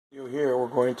Here we're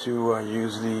going to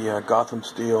use the Gotham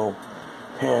Steel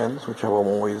pans, which I'm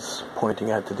always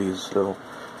pointing at to these little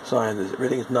signs.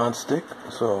 Everything is non-stick,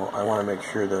 so I want to make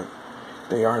sure that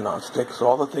they are non-stick. So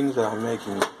all the things that I'm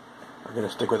making are going to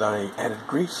stick without any added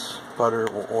grease, butter,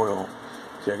 or oil.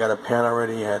 See, I got a pan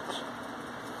already at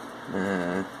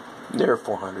near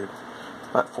 400.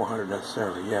 Not 400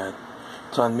 necessarily yet.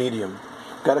 It's on medium.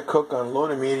 Got to cook on low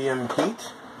to medium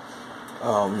heat.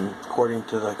 According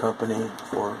to the company,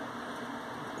 for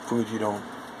foods you don't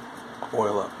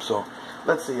oil up. So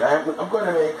let's see, I'm going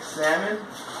to make salmon,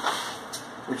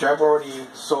 which I've already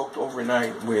soaked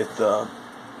overnight with I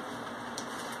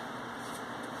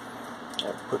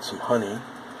put some honey,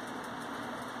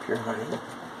 pure honey,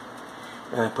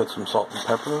 and I put some salt and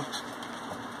pepper,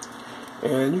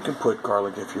 and you can put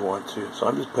garlic if you want to. So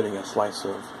I'm just putting a slice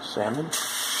of salmon, and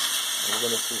we're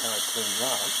going to see how it turns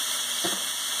out.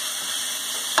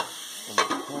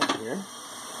 Here.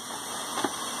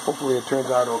 Hopefully it turns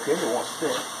out okay, it won't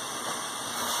stick.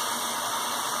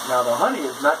 Now the honey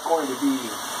is not going to be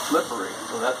slippery,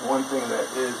 so that's one thing that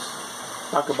is,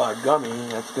 talk about gummy,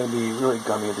 that's going to be really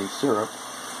gummy, the syrup,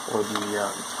 or the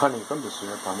honey from the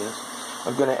syrup on this.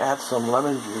 I'm going to add some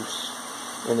lemon juice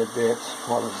in a bit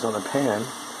while it's on the pan,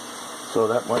 so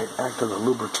that might act as a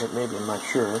lubricant, maybe, I'm not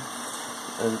sure,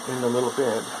 in a little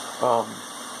bit.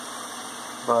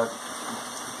 But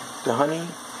the honey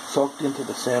soaked into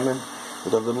the salmon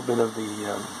with a little bit of the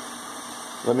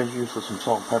lemon juice with some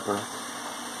salt and pepper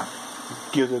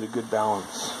gives it a good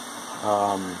balance.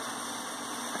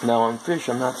 Now on fish,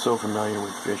 I'm not so familiar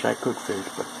with fish. I cook fish,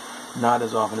 but not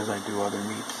as often as I do other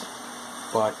meats.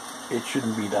 But it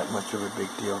shouldn't be that much of a big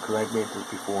deal because I've made this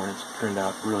before and it's turned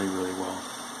out really, really well.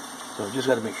 So you just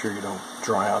got to make sure you don't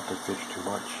dry out the fish too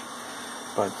much.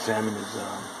 But salmon is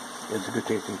a good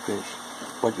tasting fish.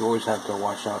 But you always have to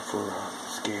watch out for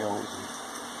scales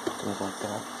and things like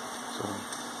that. So,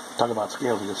 talking about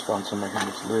scales, I just found some on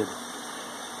this lid.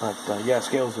 But yeah,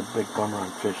 scales are a big bummer on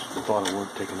fish. It's a lot of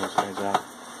work taking those guys out.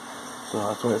 So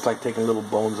that's when it's like taking little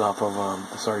bones off of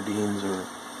the sardines or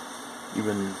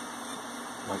even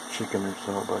like chicken or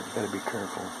so. But you got to be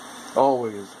careful.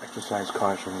 Always exercise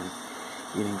caution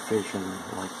when eating fish and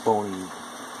like bony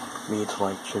meats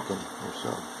like chicken or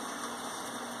so.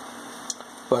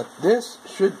 But this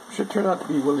should turn out to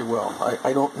be really well.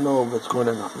 I don't know if it's going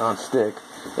to non-stick.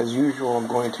 As usual, I'm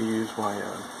going to use my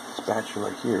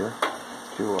spatula here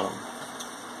to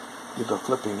do the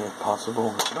flipping if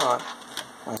possible. If not,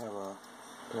 I have a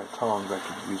pair of tongs I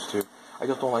could use too. I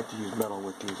just don't like to use metal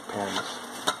with these pans.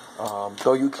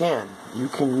 Though you can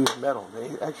use metal.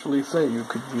 They actually say you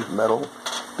could use metal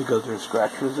because they're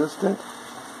scratch resistant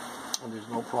and there's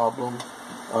no problem.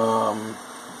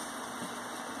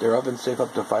 They're oven safe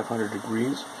up to 500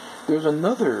 degrees. There's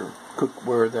another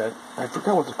cookware that, I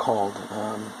forgot what it's called.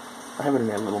 I have it in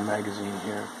that little magazine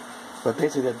here. But they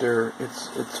say that it's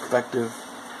effective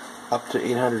up to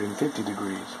 850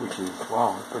 degrees, which is,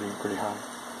 wow, pretty high.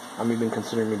 I'm even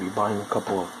considering maybe buying a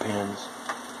couple of pans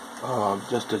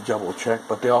just to double check.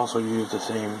 But they also use the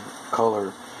same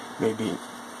color, maybe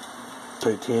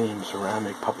titanium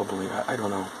ceramic, probably. I don't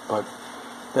know. But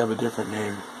they have a different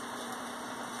name.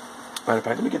 Matter of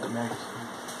fact, let me get the magazine.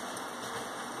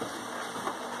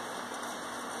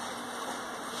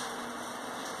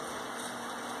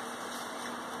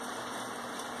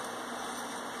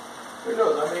 Who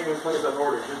knows? I may even place an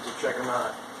order just to check them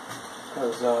out.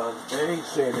 Because they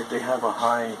say that they have a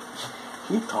high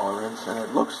heat tolerance, and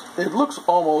it looks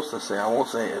almost the same. I won't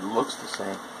say it looks the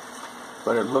same,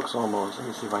 but it looks almost. Let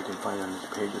me see if I can find it on these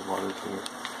pages while this thing is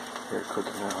here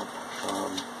cooking out.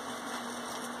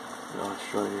 I'll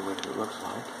show you what it looks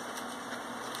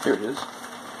like. Here it is,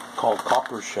 called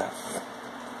Copper Chef.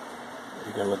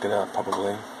 You can look it up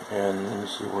probably, and let me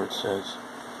see where it says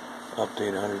up to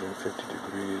 850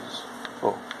 degrees.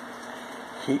 Oh,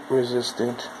 heat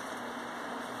resistant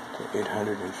to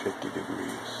 850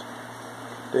 degrees.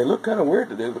 They look kind of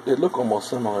weird. They look almost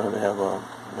similar. They have a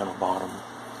metal bottom.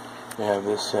 They have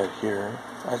this set here.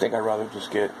 I think I'd rather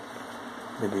just get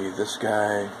maybe this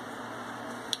guy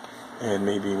and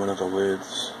maybe one of the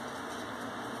lids.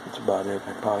 That's about it.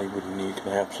 I probably wouldn't need,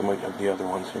 because I have so many of the other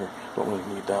ones here. Don't really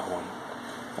need that one.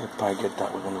 I'd probably get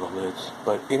that with one of the lids.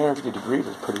 But 850 degrees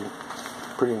is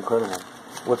pretty incredible.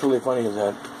 What's really funny is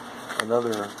that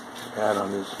another ad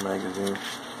on this magazine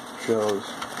shows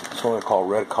something called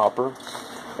red copper,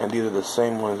 and these are the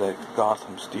same ones that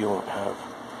Gotham Steel have.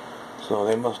 So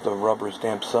they must have rubber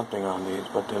stamped something on these,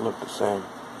 but they look the same.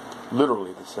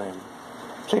 Literally the same.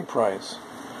 Same price.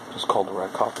 It's called the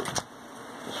red copper.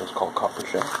 This one's called Copper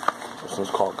Chef. This one's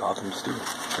called Gotham Steel.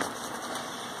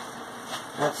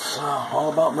 That's all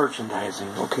about merchandising.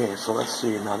 Okay, so let's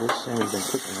see. Now this thing has been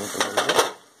cooking with a little bit.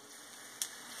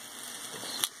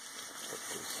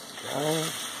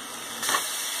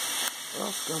 Well,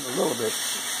 it's done a little bit.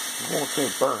 I won't say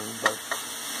burned, but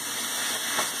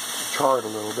charred a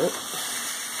little bit.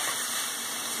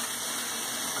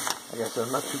 Like I said,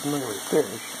 I'm not too familiar with fish.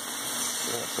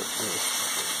 So that's what this.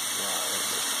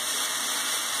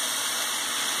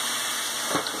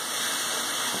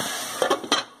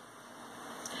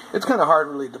 It's kind of hard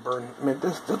really to burn. I mean,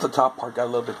 this the top part got a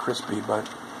little bit crispy, but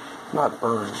not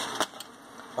burned.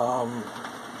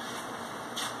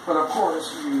 But of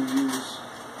course, you use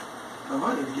the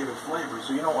honey to give it flavor,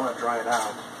 so you don't want to dry it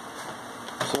out.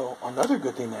 So another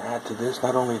good thing to add to this,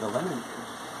 not only the lemon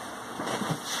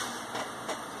juice,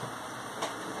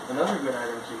 another good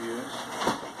item to use,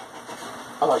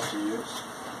 I like to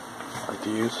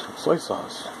use soy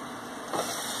sauce.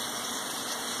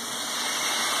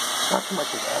 Not too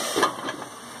much of that.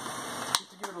 Just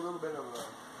to give it a little bit of a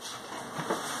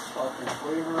softer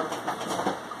flavor.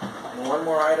 And one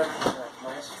more item that's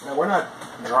nice. Now we're not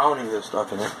drowning this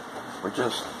stuff in it. We're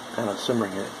just kind of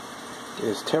simmering it. It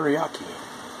is teriyaki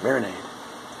marinade.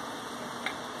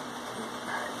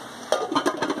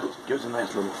 Gives a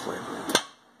nice little flavor.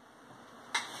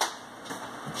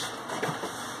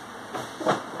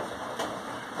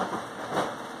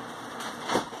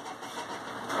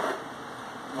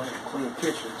 Clean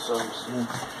kitchen, so I'm seeing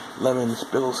lemon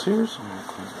spills here, so I'm going to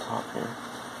clean this off here.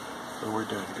 So we're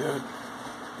doing good.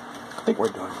 I think we're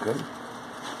doing good.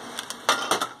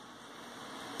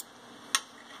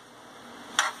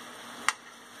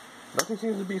 Nothing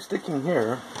seems to be sticking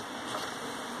here.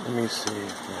 Let me see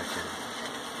if I can.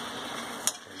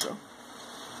 There you go.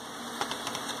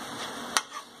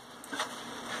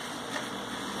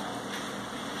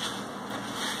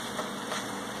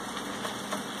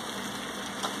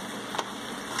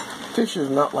 Fish is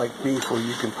not like beef where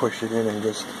you can push it in and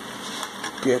just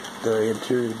get the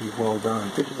interior to be well done.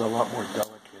 Fish is a lot more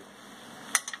delicate.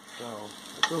 So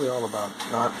it's really all about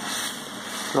not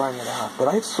drying it out. But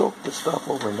I soaked the stuff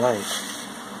overnight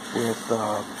with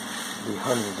the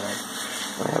honey. That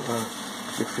I have a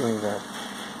good feeling that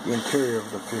the interior of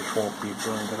the fish won't be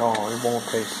burned at all. It won't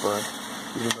taste burnt,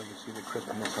 even though you see the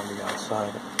crispiness on the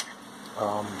outside.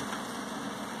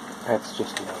 That's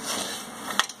just the outside.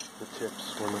 The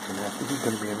tips we're looking at. This is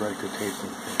going to be a very good tasting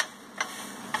fish.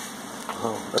 So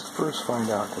let's first find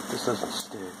out that this doesn't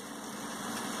stick.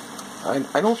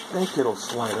 I don't think it'll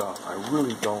slide off. I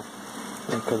really don't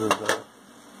think because of that.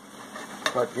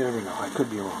 But you never know. I could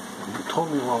be wrong. You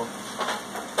totally wrong.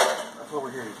 That's why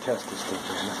we're here to test this thing.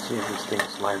 Let's see if this thing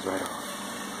slides right off.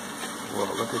 Well,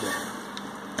 look at that.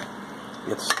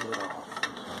 It slid off.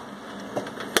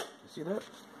 You see that?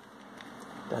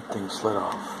 That thing slid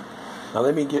off. Now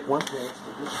let me get one taste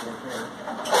of this thing here.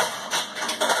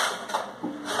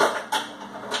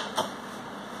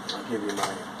 I'll give you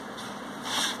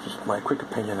my quick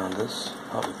opinion on this.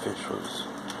 How the fish was.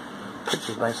 Fish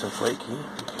is nice and flaky, you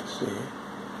can see.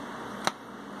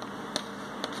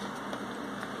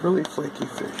 Really flaky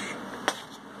fish.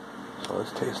 So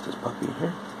let's taste this puppy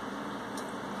here.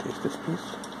 Taste this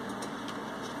piece.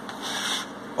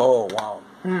 Oh wow.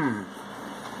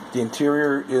 The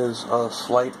interior is a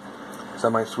slight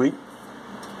semi-sweet,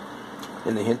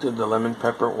 and the hint of the lemon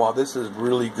pepper. Wow, this is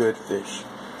really good fish.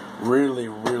 Really,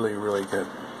 really, really good.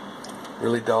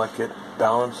 Really delicate,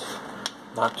 balanced,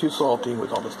 not too salty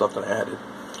with all the stuff that I added.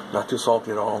 Not too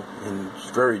salty at all, and it's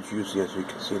very juicy as you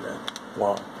can see that.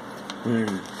 Wow.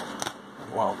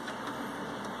 Wow.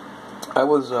 I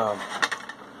was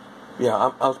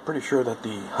pretty sure that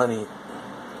the honey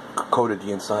coated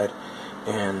the inside,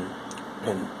 and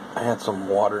I had some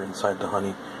water inside the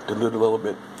honey, diluted a little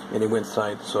bit, and it went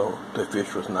inside, so the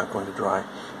fish was not going to dry.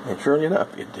 And surely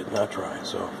enough, it did not dry.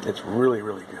 So it's really,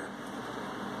 really good.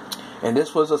 And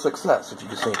this was a success, if you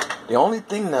can see. The only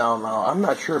thing now, I'm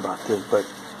not sure about this, but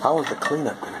how is the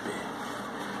cleanup going to be?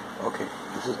 Okay,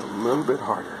 this is a little bit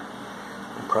harder.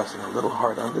 I'm pressing a little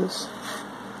hard on this.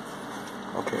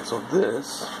 Okay, so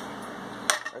this,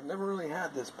 I've never really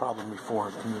had this problem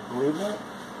before. Can you believe that?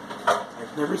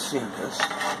 I've never seen this.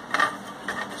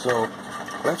 So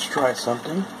let's try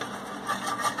something.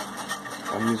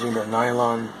 I'm using the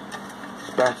nylon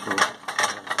spatula to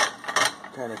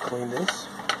kind of clean this.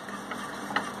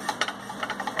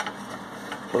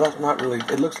 So that's not really,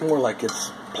 it looks more like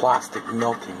it's plastic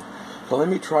melting. So let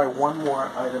me try one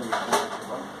more item before I give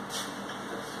up.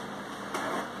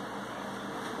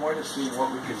 I want to see what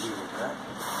we can do with that.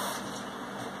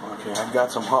 Okay, I've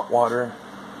got some hot water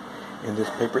in this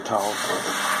paper towel. So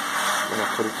I'm going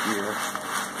to put it here.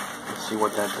 Let's see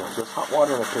what that does. Just hot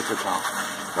water in a paper towel.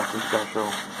 Nothing special.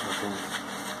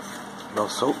 Nothing. No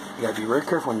soap. You gotta be very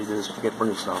careful when you do this. You get burn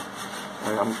yourself.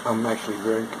 And I'm actually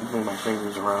very moving my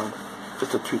fingers around.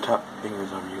 Just the two top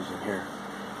fingers I'm using here.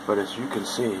 But as you can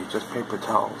see, just paper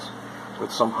towels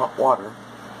with some hot water.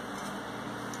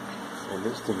 And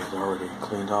this thing is already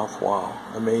cleaned off. Wow,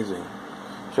 amazing.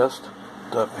 Just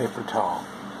the paper towel.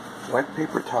 Wet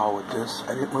paper towel with this.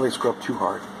 I didn't really scrub too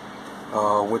hard.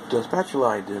 With the spatula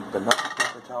I did, but not the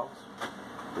paper towels.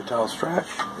 Paper towel stretch.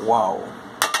 Wow.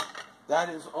 That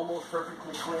is almost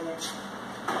perfectly clean.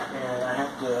 And I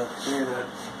have to say that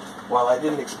while I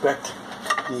didn't expect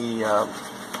the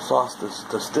sauce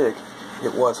to stick,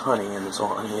 it was honey, and so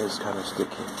honey is kind of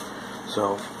sticky.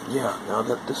 So, yeah, now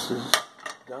that this is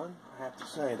done, I have to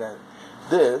say that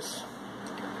this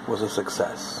was a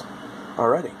success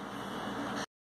already.